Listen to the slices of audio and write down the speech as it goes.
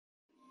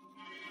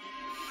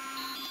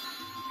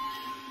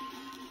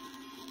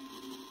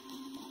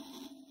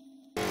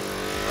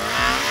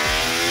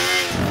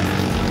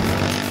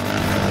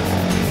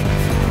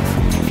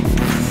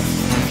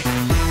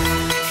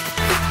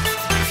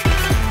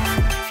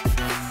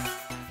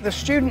The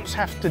students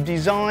have to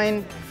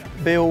design,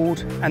 build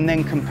and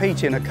then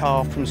compete in a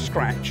car from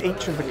scratch.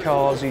 Each of the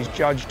cars is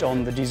judged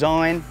on the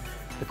design,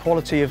 the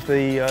quality of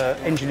the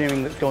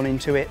engineering that's gone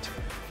into it,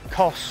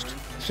 cost,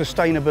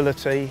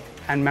 sustainability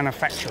and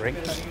manufacturing.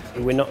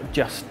 We're not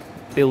just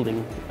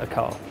building a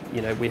car,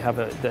 you know, we have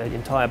the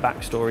entire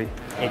backstory.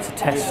 It's a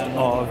test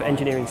of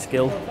engineering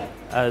skill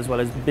as well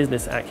as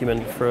business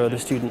acumen for the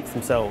students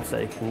themselves.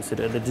 They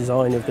consider the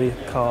design of the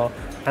car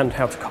and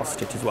how to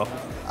cost it as well.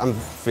 I'm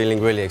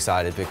feeling really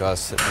excited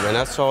because when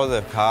I saw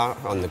the car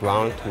on the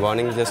ground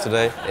running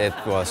yesterday, it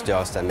was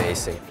just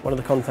amazing. One of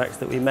the contacts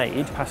that we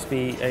made passed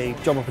me a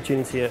job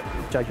opportunity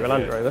at Jaguar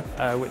Land Rover,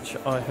 which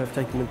I have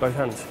taken with both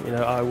hands. You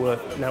know,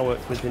 I now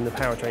work within the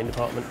Powertrain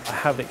department. I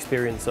have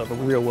experience of a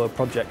real-world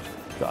project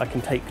that I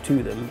can take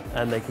to them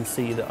and they can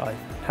see that I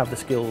have the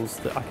skills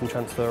that I can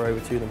transfer over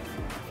to them.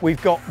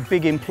 We've got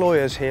big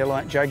employers here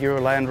like Jaguar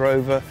Land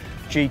Rover,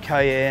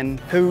 GKN,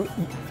 who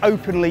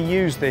openly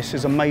use this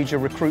as a major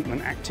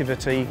recruitment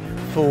activity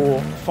for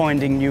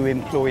finding new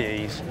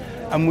employees.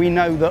 And we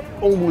know that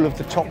all of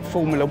the top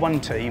Formula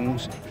One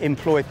teams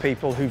employ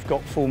people who've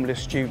got Formula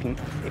student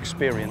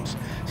experience.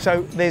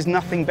 So there's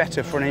nothing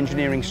better for an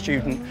engineering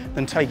student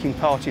than taking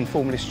part in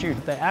Formula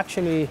Student. They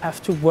actually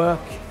have to work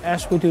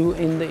as we do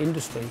in the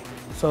industry,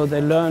 so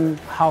they learn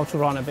how to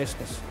run a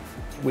business.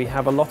 We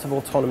have a lot of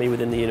autonomy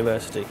within the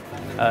university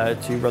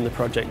to run the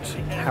project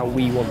how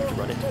we want to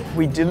run it.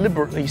 We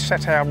deliberately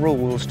set our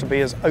rules to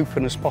be as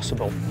open as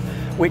possible,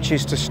 which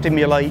is to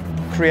stimulate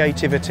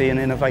creativity and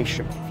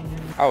innovation.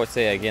 I would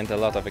say I gained a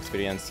lot of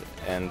experience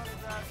in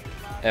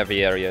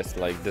every areas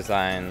like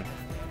design,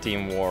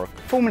 teamwork.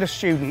 Formula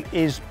Student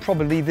is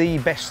probably the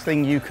best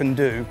thing you can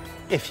do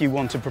if you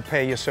want to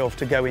prepare yourself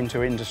to go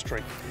into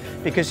industry,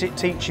 because it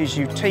teaches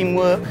you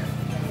teamwork,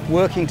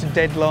 working to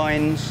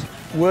deadlines,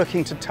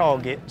 working to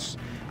targets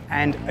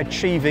and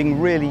achieving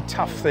really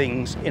tough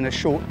things in a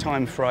short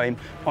time frame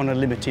on a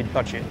limited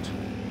budget.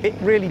 It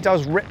really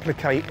does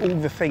replicate all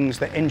the things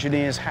that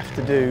engineers have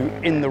to do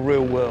in the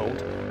real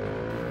world.